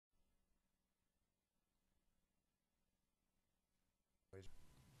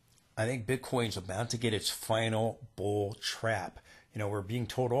I think Bitcoin's about to get its final bull trap. You know, we're being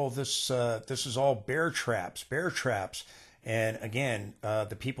told, oh, this is all bear traps, bear traps. And again,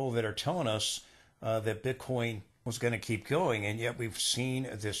 the people that are telling us that Bitcoin was going to keep going, and yet we've seen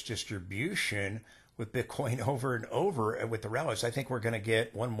this distribution with Bitcoin over and over with the rallies. I think we're going to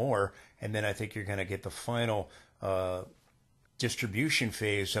get one more, and then I think you're going to get the final distribution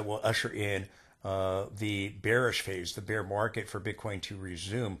phase that will usher in the bearish phase, the bear market for Bitcoin to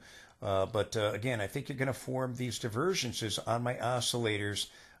resume. But again, I think you're going to form these divergences on my oscillators.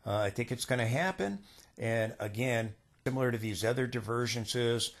 I think it's going to happen. And again, similar to these other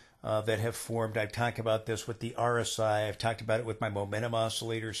divergences that have formed, I've talked about this with the RSI. I've talked about it with my momentum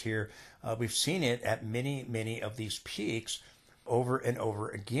oscillators here. We've seen it at many of these peaks over and over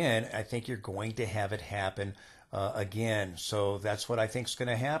again. I think you're going to have it happen again. So that's what I think is going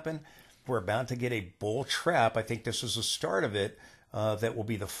to happen. We're about to get a bull trap. I think this is the start of it. That will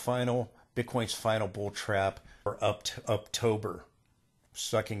be the final, Bitcoin's final bull trap for October.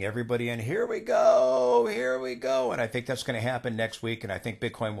 Sucking everybody in. Here we go. Here we go. And I think that's going to happen next week. And I think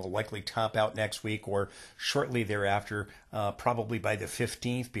Bitcoin will likely top out next week or shortly thereafter, probably by the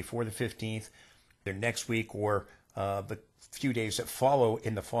 15th, before the 15th, either next week or the few days that follow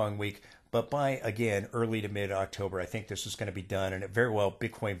in the following week. But by, again, early to mid-October, I think this is going to be done. And it very well,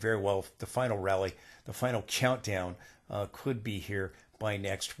 Bitcoin very well, the final rally, the final countdown could be here by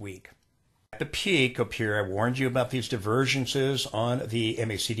next week. At the peak up here, I warned you about these divergences on the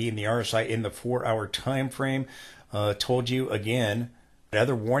MACD and the RSI in the 4-hour time frame. Told you again,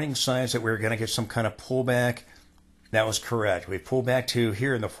 other warning signs that we were going to get some kind of pullback. That was correct. We pulled back to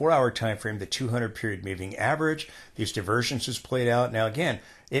here in the 4-hour time frame, the 200 period moving average. These divergences played out. Now again,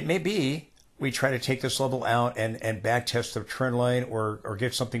 it may be we try to take this level out and back test the trend line or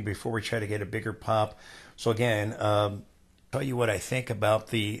get something before we try to get a bigger pop. So again, tell you what I think about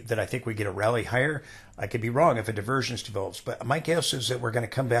that I think we get a rally higher. I could be wrong if a divergence develops, but my guess is that we're going to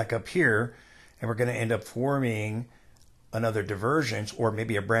come back up here and we're going to end up forming another divergence or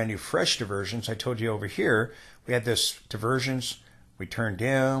maybe a brand new fresh divergence. I told you over here, we had this divergence. We turned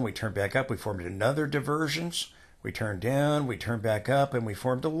down, we turned back up, we formed another divergence. We turned down, we turned back up, and we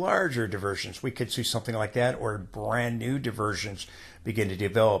formed a larger divergence. We could see something like that or brand new divergence begin to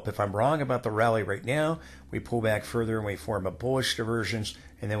develop. If I'm wrong about the rally right now, we pull back further and we form a bullish divergence,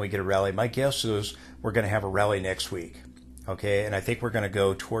 and then we get a rally. My guess is we're going to have a rally next week. Okay, and I think we're going to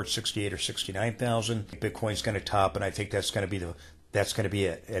go towards 68 or 69,000. Bitcoin's going to top, and I think that's going to be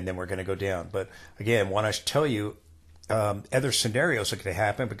it, and then we're going to go down. But again, want to tell you other scenarios that could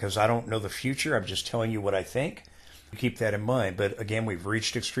happen because I don't know the future. I'm just telling you what I think. Keep that in mind. But again, we've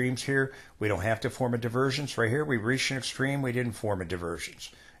reached extremes here. We don't have to form a divergence. Right here, we reached an extreme. We didn't form a divergence.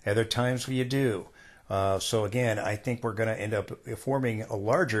 Other times you do. So again, I think we're going to end up forming a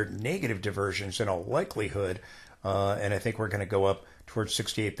larger negative divergence in all likelihood. And I think we're going to go up towards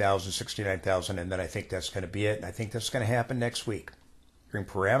 68,000, 69,000. And then I think that's going to be it. And I think that's going to happen next week. Green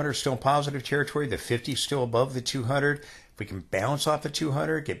parameter still in positive territory. The 50 still above the 200. If we can bounce off the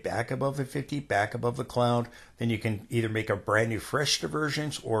 200, get back above the 50, back above the cloud, then you can either make a brand new fresh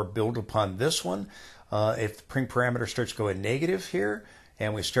divergence or build upon this one. If the green parameter starts going negative here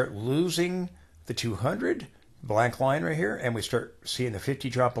and we start losing the 200, black line right here, and we start seeing the 50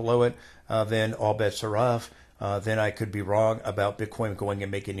 drop below it, then all bets are off. Then I could be wrong about Bitcoin going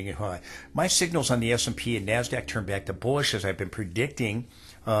and making a new high. My signals on the S&P and NASDAQ turned back to bullish as I've been predicting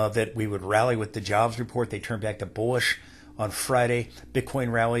that we would rally with the jobs report. They turned back to bullish on Friday.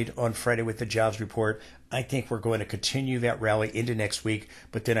 Bitcoin rallied on Friday with the jobs report. I think we're going to continue that rally into next week,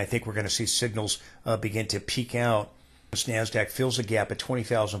 but then I think we're going to see signals begin to peak out. As NASDAQ fills a gap at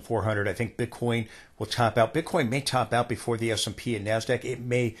 20,400, I think Bitcoin will top out. Bitcoin may top out before the S&P and NASDAQ. It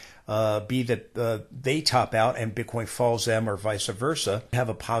may be that they top out and Bitcoin follows them or vice versa, have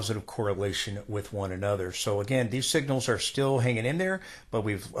a positive correlation with one another. So again, these signals are still hanging in there, but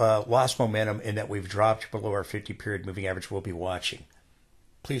we've lost momentum in that we've dropped below our 50-period moving average. We'll be watching.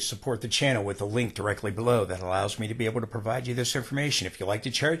 Please support the channel with the link directly below. That allows me to be able to provide you this information. If you like the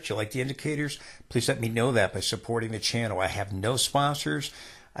charts, you like the indicators, please let me know that by supporting the channel. I have no sponsors.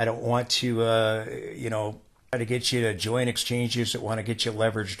 I don't want to, try to get you to join exchanges that want to get you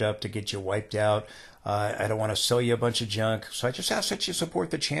leveraged up to get you wiped out. I don't want to sell you a bunch of junk. So I just ask that you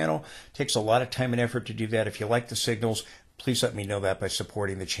support the channel. It takes a lot of time and effort to do that. If you like the signals, please let me know that by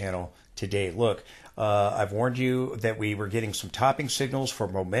supporting the channel today. Look, I've warned you that we were getting some topping signals for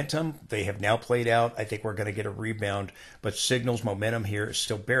momentum. They have now played out. I think we're going to get a rebound, but signals momentum here is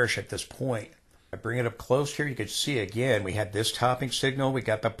still bearish at this point. I bring it up close here. You can see again, we had this topping signal. We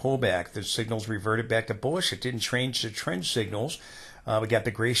got the pullback. The signals reverted back to bullish. It didn't change the trend signals. We got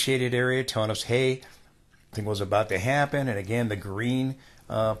the gray shaded area telling us, hey, something was about to happen. And again, the green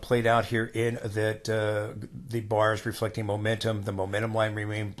played out here in that the bars reflecting momentum. The momentum line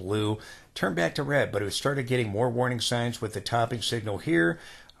remained blue, turned back to red, but it started getting more warning signs with the topping signal here.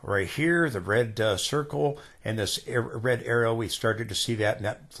 Right here, the red circle and this red arrow, we started to see that, and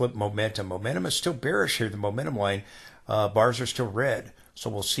that flip momentum. Momentum is still bearish here. The momentum line bars are still red. So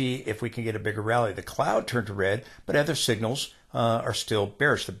we'll see if we can get a bigger rally. The cloud turned to red, but other signals are still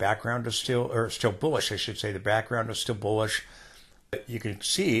bearish. The background is still bullish, I should say. The background is still bullish. You can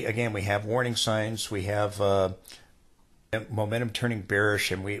see, again, we have warning signs. We have momentum turning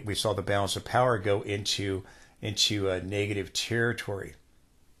bearish, and we saw the balance of power go into negative territory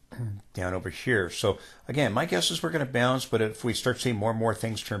down over here. So again, my guess is we're going to bounce, but if we start seeing more and more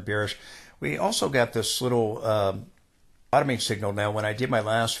things turn bearish, we also got this little bottoming signal. Now, when I did my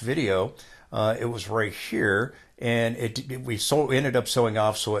last video, it was right here, and we ended up selling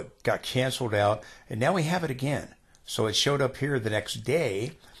off, so it got canceled out, and now we have it again. So it showed up here the next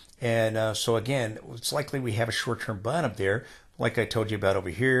day, and so again, it's likely we have a short-term bottom there, like I told you about over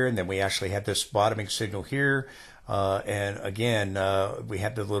here, and then we actually had this bottoming signal here. And again, we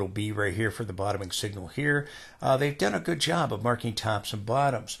have the little B right here for the bottoming signal here. They've done a good job of marking tops and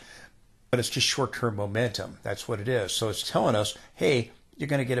bottoms, but it's just short-term momentum. That's what it is. So it's telling us, hey, you're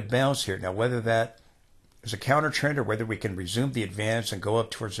going to get a bounce here. Now, whether that is a counter trend or whether we can resume the advance and go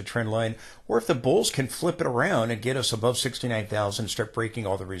up towards the trend line, or if the bulls can flip it around and get us above 69,000 and start breaking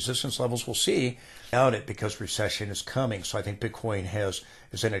all the resistance levels, we'll see. Doubt it, because recession is coming. So I think Bitcoin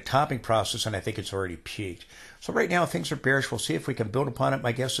is in a topping process, and I think it's already peaked. So right now things are bearish. We'll see if we can build upon it.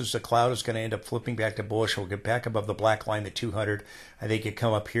 My guess is the cloud is going to end up flipping back to bullish. We'll get back above the black line, the 200. I think you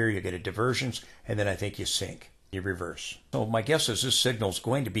come up here, you get a divergence, and then I think you sink. You reverse. So my guess is this signal is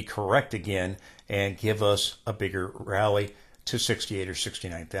going to be correct again and give us a bigger rally to 68 or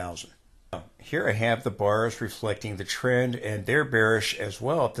 69,000. Here I have the bars reflecting the trend, and they're bearish as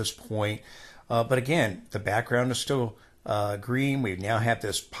well at this point. But again, the background is still green. We now have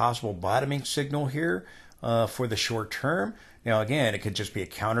this possible bottoming signal here for the short term. Now again, it could just be a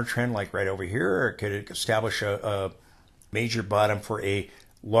counter trend like right over here, or it could establish a major bottom for a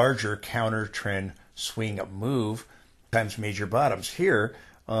larger counter trend swing up move times major bottoms. Here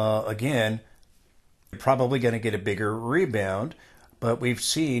again, you're probably going to get a bigger rebound, but we've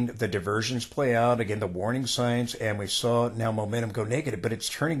seen the diversions play out, again the warning signs, and we saw now momentum go negative, but it's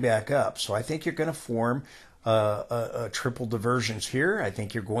turning back up. So I think you're going to form a triple divergence here. I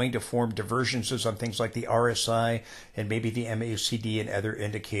think you're going to form divergences on things like the RSI and maybe the MACD and other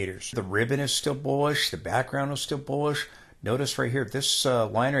indicators. The ribbon is still bullish, the background is still bullish. Notice right here, this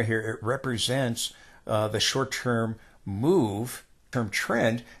line right here, it represents the short-term move, term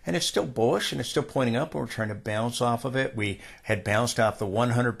trend, and it's still bullish and it's still pointing up, and we're trying to bounce off of it. We had bounced off the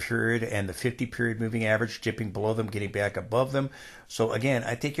 100 period and the 50 period moving average, dipping below them, getting back above them. So again,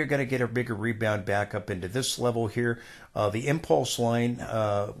 I think you're going to get a bigger rebound back up into this level here. The impulse line,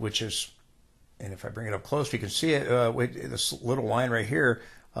 which is, and if I bring it up close, you can see it with this little line right here.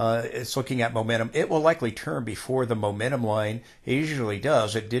 It's looking at momentum. It will likely turn before the momentum line. It usually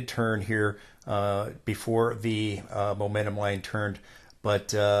does. It did turn here before the momentum line turned.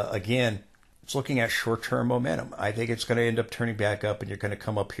 But again, it's looking at short-term momentum. I think it's going to end up turning back up, and you're going to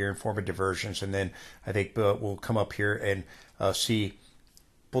come up here and form a divergence. And then I think we'll come up here and see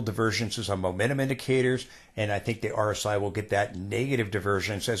full divergences on momentum indicators. And I think the RSI will get that negative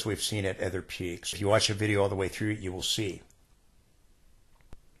divergence as we've seen at other peaks. If you watch the video all the way through, you will see.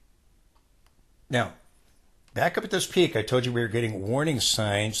 Now, back up at this peak, I told you we were getting warning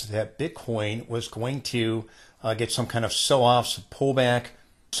signs that Bitcoin was going to get some kind of sell-off, pullback,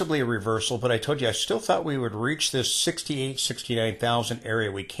 possibly a reversal. But I told you I still thought we would reach this 68, 69,000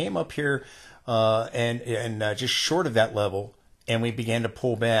 area. We came up here and just short of that level, and we began to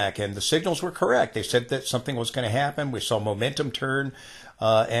pull back. And the signals were correct. They said that something was going to happen. We saw momentum turn,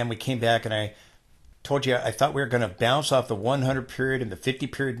 and we came back, and I told you I thought we were going to bounce off the 100 period and the 50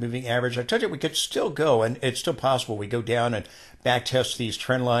 period moving average. I told you we could still go, and it's still possible we go down and back test these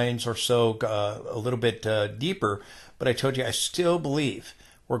trend lines or so a little bit deeper. But I told you I still believe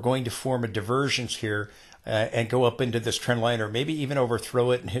we're going to form a divergence here and go up into this trend line, or maybe even overthrow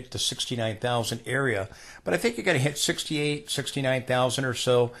it and hit the 69,000 area. But I think you're going to hit 68, 69,000 or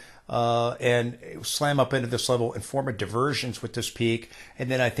so. And slam up into this level and form a divergence with this peak.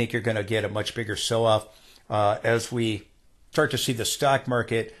 And then I think you're going to get a much bigger sell-off as we start to see the stock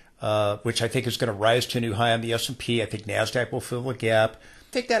market, which I think is going to rise to a new high on the S&P. I think NASDAQ will fill the gap.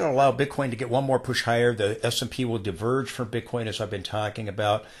 I think that'll allow Bitcoin to get one more push higher. The S&P will diverge from Bitcoin, as I've been talking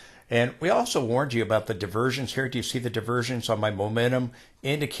about. And we also warned you about the diversions here. Do you see the diversions on my momentum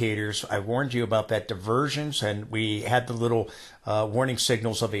indicators? I warned you about that diversions, and we had the little warning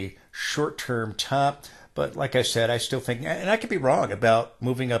signals of a short-term top. But like I said, I still think, and I could be wrong about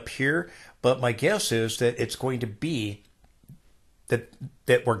moving up here, but my guess is that it's going to be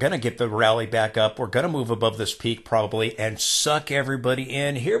that we're going to get the rally back up. We're going to move above this peak probably and suck everybody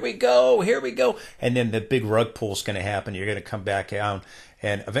in. Here we go. Here we go. And then the big rug pull is going to happen. You're going to come back down.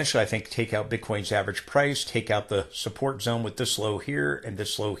 And eventually, I think, take out Bitcoin's average price, take out the support zone with this low here and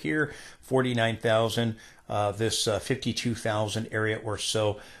this low here, 49,000, this 52,000 area or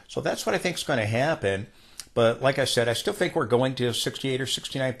so. So that's what I think is going to happen. But like I said, I still think we're going to 68 or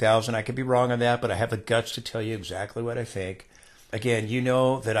 69,000. I could be wrong on that, but I have the guts to tell you exactly what I think. Again, you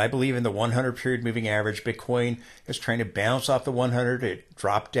know that I believe in the 100 period moving average. Bitcoin is trying to bounce off the 100. It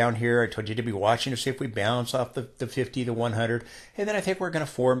dropped down here. I told you to be watching to see if we bounce off the 50, the 100. And then I think we're going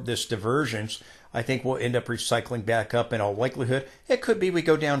to form this divergence. I think we'll end up recycling back up in all likelihood. It could be we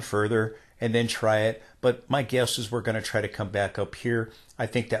go down further and then try it. But my guess is we're going to try to come back up here. I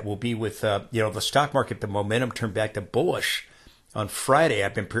think that will be with, the stock market, the momentum turned back to bullish. On Friday,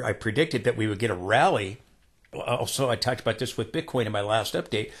 I predicted that we would get a rally. Also, I talked about this with Bitcoin in my last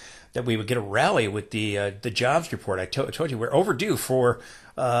update, that we would get a rally with the jobs report. I told you we're overdue for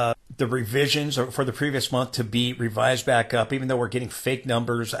the revisions or for the previous month to be revised back up, even though we're getting fake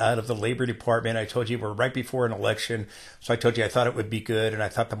numbers out of the Labor Department. I told you we're right before an election. So I told you I thought it would be good, and I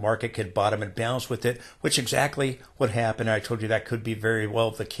thought the market could bottom and bounce with it, which exactly what happened. I told you that could be very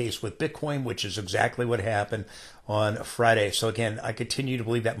well the case with Bitcoin, which is exactly what happened on Friday. So again, I continue to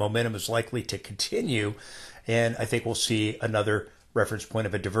believe that momentum is likely to continue. And I think we'll see another reference point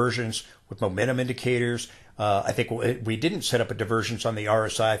of a divergence with momentum indicators. I think we didn't set up a divergence on the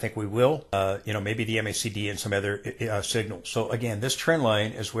RSI. I think we will, maybe the MACD and some other signals. So again, this trend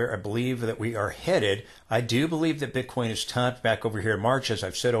line is where I believe that we are headed. I do believe that Bitcoin is topped back over here in March, as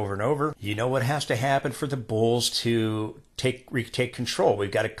I've said over and over. You know what has to happen for the bulls to retake control?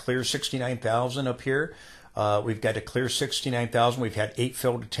 We've got to clear 69,000 up here. We've got to clear 69,000. We've had 8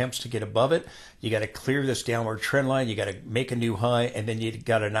 failed attempts to get above it. You got to clear this downward trend line. You got to make a new high, and then you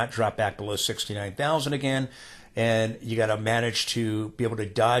got to not drop back below 69,000 again. And you got to manage to be able to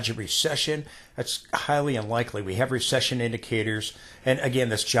dodge a recession. That's highly unlikely. We have recession indicators. And again,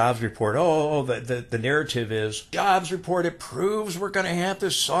 this jobs report, the narrative is jobs report, it proves we're going to have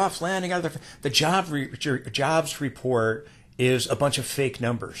this soft landing. The jobs report is a bunch of fake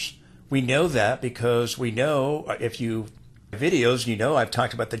numbers. We know that because we know if you videos, I've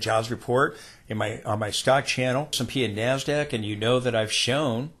talked about the jobs report on my stock channel, S&P and NASDAQ, and you know that I've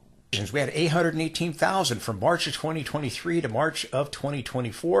shown we had 818,000 from March of 2023 to March of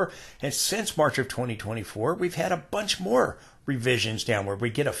 2024. And since March of 2024, we've had a bunch more revisions downward.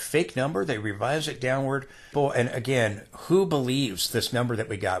 We get a fake number, they revise it downward. And again, who believes this number that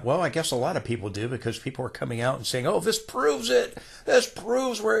we got? Well, I guess a lot of people do, because people are coming out and saying, oh, this proves it. This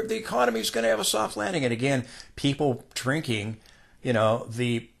proves where the economy is going to have a soft landing. And again, people drinking,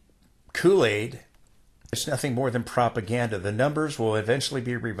 the Kool-Aid. It's nothing more than propaganda. The numbers will eventually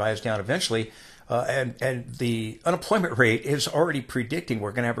be revised down eventually. And the unemployment rate is already predicting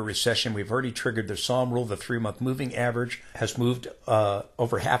we're going to have a recession. We've already triggered the Psalm rule. The 3-month moving average has moved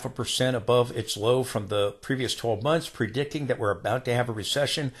over 0.5% above its low from the previous 12 months, predicting that we're about to have a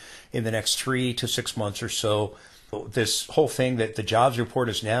recession in the next 3 to 6 months or so. This whole thing that the jobs report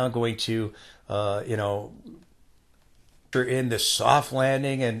is now going to, in this soft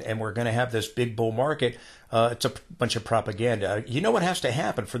landing and we're going to have this big bull market, it's a bunch of propaganda. You know what has to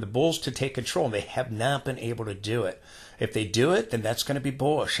happen for the bulls to take control, and they have not been able to do it. If they do it, then that's going to be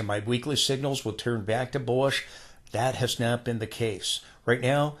bullish, and my weekly signals will turn back to bullish. That has not been the case. Right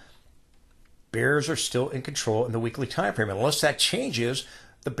now, bears are still in control in the weekly time frame. Unless that changes,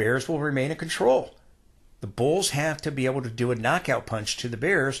 the bears will remain in control. The bulls have to be able to do a knockout punch to the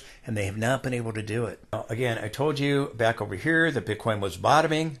bears, and they have not been able to do it. Now, again, I told you back over here that Bitcoin was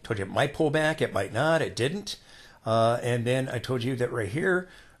bottoming. I told you it might pull back. It might not. It didn't. And then I told you that right here,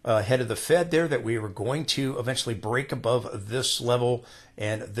 ahead of the Fed there, that we were going to eventually break above this level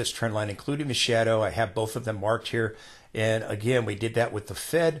and this trend line, including the shadow. I have both of them marked here. And again, we did that with the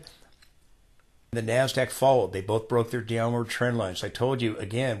Fed. The NASDAQ followed. They both broke their downward trend lines. I told you,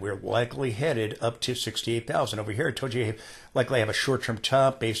 again, we're likely headed up to 68,000. Over here, I told you likely have a short-term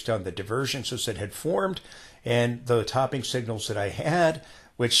top based on the divergences that had formed and the topping signals that I had,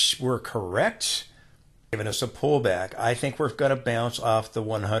 which were correct, giving us a pullback. I think we're going to bounce off the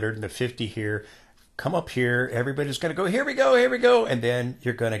 100 and the 50 here, come up here. Everybody's going to go, here we go, here we go. And then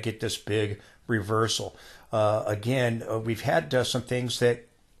you're going to get this big reversal. Again, we've had some things that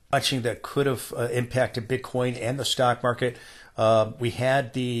watching that could have impacted Bitcoin and the stock market. We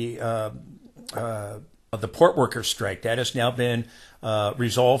had the port workers strike that has now been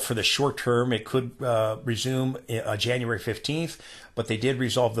resolved for the short term. It could resume January 15th, but they did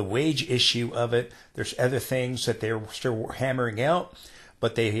resolve the wage issue of it. There's other things that they're still hammering out,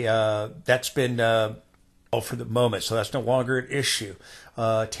 but that's been for the moment, so that's no longer an issue.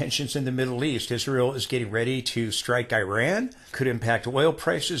 Tensions in the Middle East. Israel is getting ready to strike Iran. Could impact oil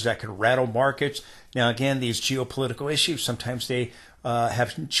prices. That could rattle markets. Now, again, these geopolitical issues, sometimes they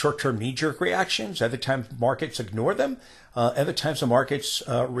have short-term knee-jerk reactions. Other times, markets ignore them. Other times, the markets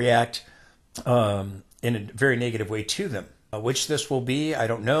react in a very negative way to them. Which this will be, I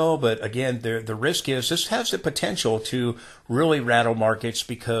don't know. But again, the risk is this has the potential to really rattle markets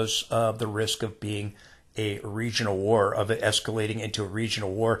because of the risk of being a regional war, of it escalating into a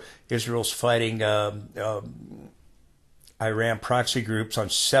regional war. Israel's fighting Iran proxy groups on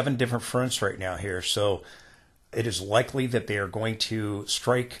 7 different fronts right now here. So it is likely that they are going to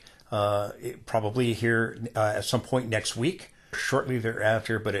strike probably here at some point next week, shortly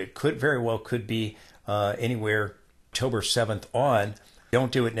thereafter, but it very well could be anywhere October 7th on.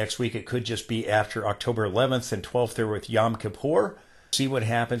 Don't do it next week. It could just be after October 11th and 12th there with Yom Kippur. See what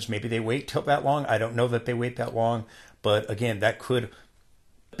happens. Maybe they wait till that long. I don't know that they wait that long. But again, that could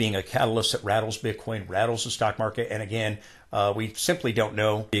being a catalyst that rattles Bitcoin, rattles the stock market. And again, we simply don't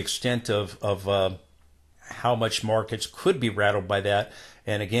know the extent of how much markets could be rattled by that.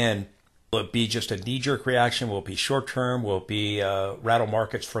 And again, will it be just a knee-jerk reaction? Will it be short-term? Will it be rattle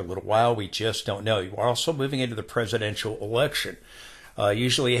markets for a little while? We just don't know. We're also moving into the presidential election.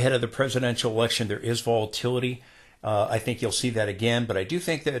 Usually ahead of the presidential election, there is volatility. I think you'll see that again, but I do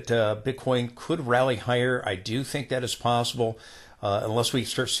think that Bitcoin could rally higher. I do think that is possible, unless we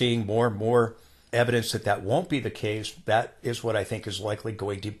start seeing more and more evidence that that won't be the case. That is what I think is likely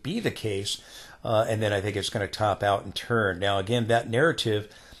going to be the case, and then I think it's going to top out and turn. Now, again, that narrative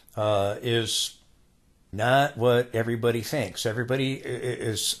is not what everybody thinks. Everybody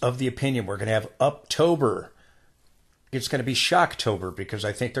is of the opinion we're going to have UPTOBER. It's going to be SHOCKTOBER because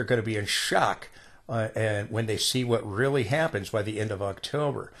I think they're going to be in shock. And when they see what really happens by the end of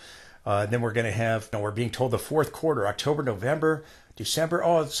October, then we're going to have, we're being told the fourth quarter, October, November, December,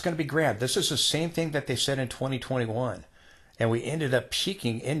 oh, it's going to be grand. This is the same thing that they said in 2021. And we ended up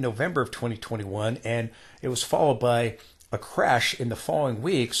peaking in November of 2021, and it was followed by a crash in the following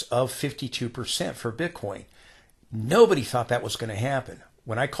weeks of 52% for Bitcoin. Nobody thought that was going to happen.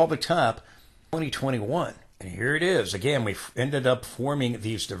 When I called the top, 2021, and here it is. Again, we ended up forming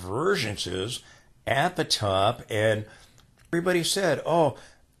these divergences at the top, and everybody said, oh,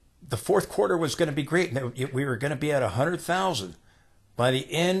 the fourth quarter was going to be great. We were going to be at 100,000 by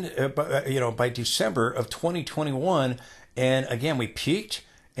the end, by December of 2021. And again, we peaked,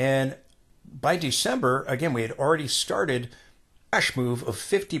 and by December, again, we had already started a crash move of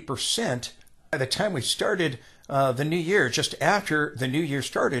 50%. By the time we started the new year, just after the new year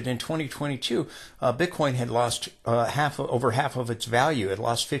started in 2022, Bitcoin had lost over half of its value. It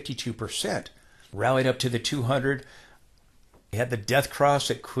lost 52%. Rallied up to the 200. We had the death cross.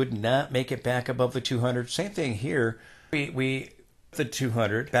 It could not make it back above the 200. Same thing here. We the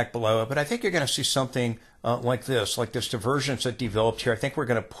 200 back below it, but I think you're going to see something like this divergence that developed here. I think we're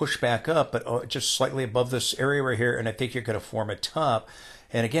going to push back up, but just slightly above this area right here, and I think you're going to form a top.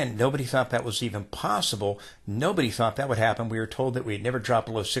 And again, nobody thought that was even possible. Nobody thought that would happen. We were told that we'd never drop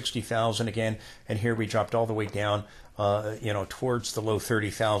below 60,000 again, and here we dropped all the way down, towards the low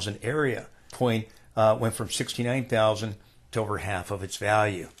 30,000 area. Coin went from 69,000 to over half of its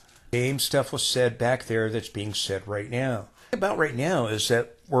value. Same stuff was said back there that's being said right now. About right now is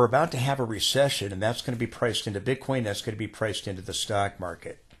that we're about to have a recession, and that's going to be priced into Bitcoin. That's going to be priced into the stock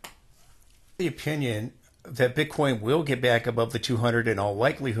market. The opinion that Bitcoin will get back above the 200 in all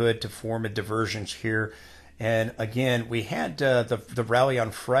likelihood to form a divergence here. And again, we had the rally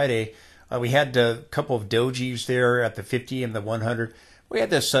on Friday. We had a couple of dojis there at the 50 and the 100. We had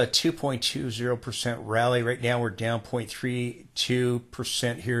this 2.20% rally. Right now we're down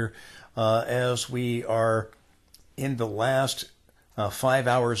 0.32% here as we are in the last 5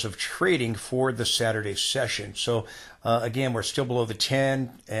 hours of trading for the Saturday session. So again, we're still below the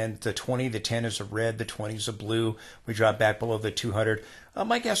 10 and the 20. The 10 is a red, the 20 is a blue. We dropped back below the 200.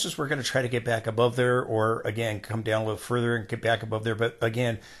 My guess is we're going to try to get back above there, or again, come down a little further and get back above there. But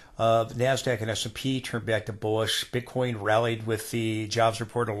again, the NASDAQ and S&P turned back to bullish. Bitcoin rallied with the jobs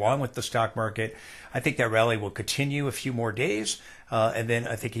report along with the stock market. I think that rally will continue a few more days. And then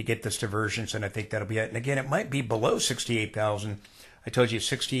I think you get this divergence, and I think that'll be it. And again, it might be below 68,000 I told you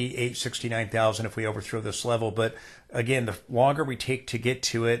 68, 69,000 if we overthrow this level. But again, the longer we take to get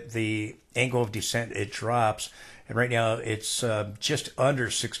to it, the angle of descent, it drops. And right now it's just under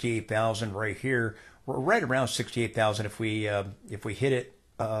 68,000 right here. We're right around 68,000 if we hit it,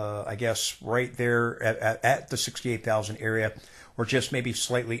 I guess, right there at the 68,000 area, or just maybe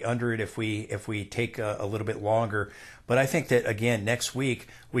slightly under it if we take a little bit longer. But I think that, again, next week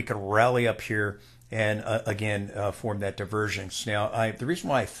we could rally up here and, again, form that divergence. Now, the reason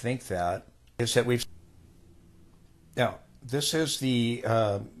why I think that is that now, this is the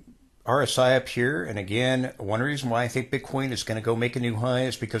RSI up here, and again, one reason why I think Bitcoin is going to go make a new high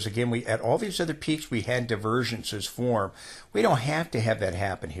is because, again, at all these other peaks we had divergences form. We don't have to have that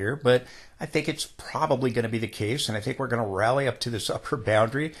happen here, but I think it's probably going to be the case, and I think we're going to rally up to this upper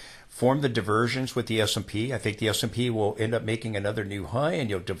boundary, form the divergence with the S&P. I think the S&P will end up making another new high, and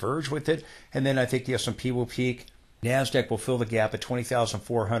you'll diverge with it, and then I think the S&P will peak. NASDAQ will fill the gap at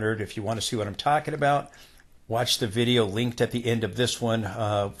 20,400. If you want to see what I'm talking about, watch the video linked at the end of this one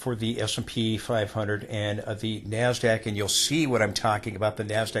for the S&P 500 and the NASDAQ, and you'll see what I'm talking about, the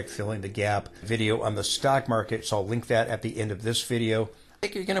NASDAQ filling the gap video on the stock market. So I'll link that at the end of this video. I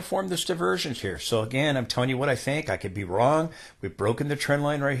think you're going to form this divergence here. So again, I'm telling you what I think. I could be wrong. We've broken the trend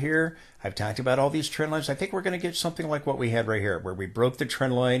line right here. I've talked about all these trend lines. I think we're going to get something like what we had right here, where we broke the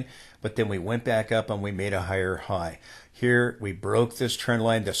trend line, but then we went back up and we made a higher high. Here, we broke this trend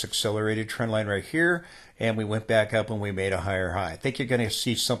line, this accelerated trend line right here, and we went back up and we made a higher high. I think you're going to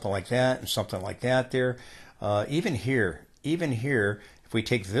see something like that and something like that there. Even here, if we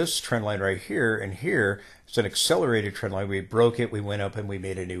take this trend line right here and here, it's an accelerated trend line. We broke it, we went up, and we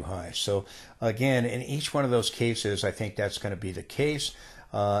made a new high. So again, in each one of those cases, I think that's going to be the case.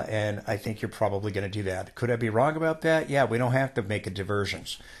 And I think you're probably going to do that. Could I be wrong about that? Yeah, we don't have to make a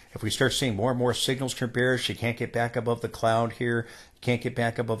divergence. If we start seeing more and more signals turn bearish, you can't get back above the cloud here, you can't get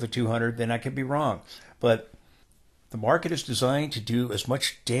back above the 200, then I could be wrong. But the market is designed to do as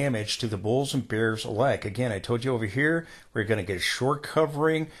much damage to the bulls and bears alike. Again, I told you over here, we're going to get a short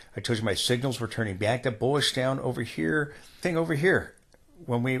covering. I told you my signals were turning back to bullish down over here. Thing over here,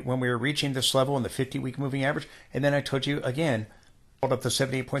 when we were reaching this level in the 50-week moving average, and then I told you again, hold up the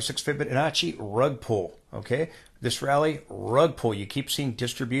 78.6 Fibonacci rug pull. Okay, this rally rug pull. You keep seeing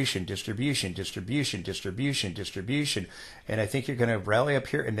distribution, and I think you're going to rally up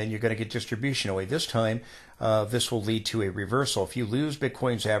here, and then you're going to get distribution. Only this time, this will lead to a reversal. If you lose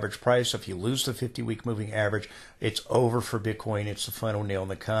Bitcoin's average price, if you lose the 50-week moving average, it's over for Bitcoin. It's the final nail in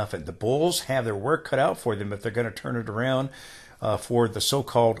the coffin. The bulls have their work cut out for them if they're going to turn it around for the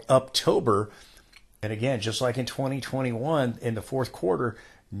so-called UPTOBER. And again, just like in 2021, in the fourth quarter,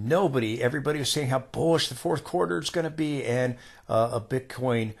 everybody was saying how bullish the fourth quarter is going to be, and a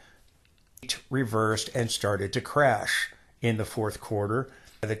Bitcoin reversed and started to crash in the fourth quarter.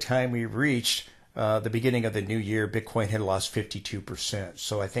 By the time we reached the beginning of the new year, Bitcoin had lost 52%.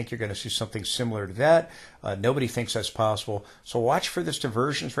 So I think you're going to see something similar to that. Nobody thinks that's possible. So watch for this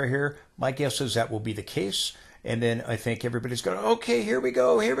divergence right here. My guess is that will be the case. And then I think everybody's going, okay, here we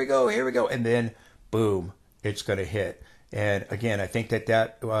go. And then boom, it's going to hit. And again, I think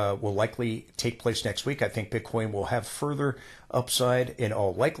that will likely take place next week. I think Bitcoin will have further upside in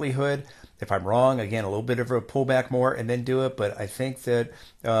all likelihood. If I'm wrong, again, a little bit of a pullback more and then do it. But I think that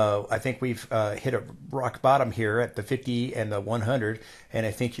we've hit a rock bottom here at the 50 and the 100. And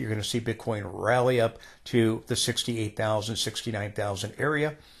I think you're going to see Bitcoin rally up to the 68,000, 69,000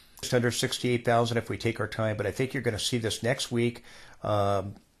 area. Just under 68,000 if we take our time. But I think you're going to see this next week.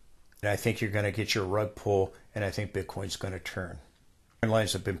 And I think you're going to get your rug pull, and I think Bitcoin's going to turn. Trend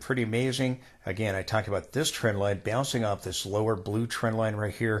lines have been pretty amazing. Again, I talked about this trend line bouncing off this lower blue trend line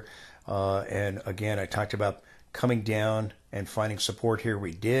right here. And again, I talked about coming down and finding support here.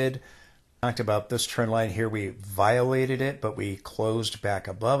 We did. Talked about this trend line here. We violated it, but we closed back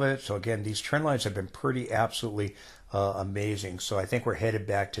above it. So again, these trend lines have been pretty absolutely amazing. So I think we're headed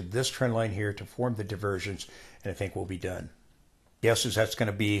back to this trend line here to form the divergence, and I think we'll be done. Guesses that's going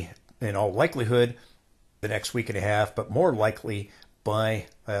to be, in all likelihood, the next week and a half, but more likely by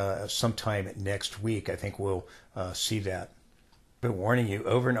sometime next week. I think we'll see that. I've been warning you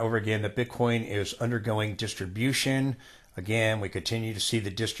over and over again that Bitcoin is undergoing distribution. Again, we continue to see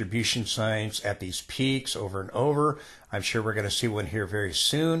the distribution signs at these peaks over and over. I'm sure we're going to see one here very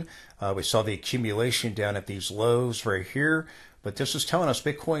soon. We saw the accumulation down at these lows right here. But this is telling us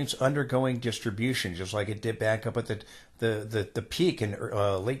Bitcoin's undergoing distribution, just like it did back up at the peak in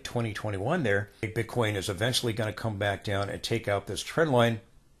late 2021 there. Bitcoin is eventually going to come back down and take out this trend line.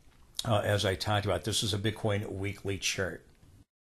 As I talked about, this is a Bitcoin weekly chart.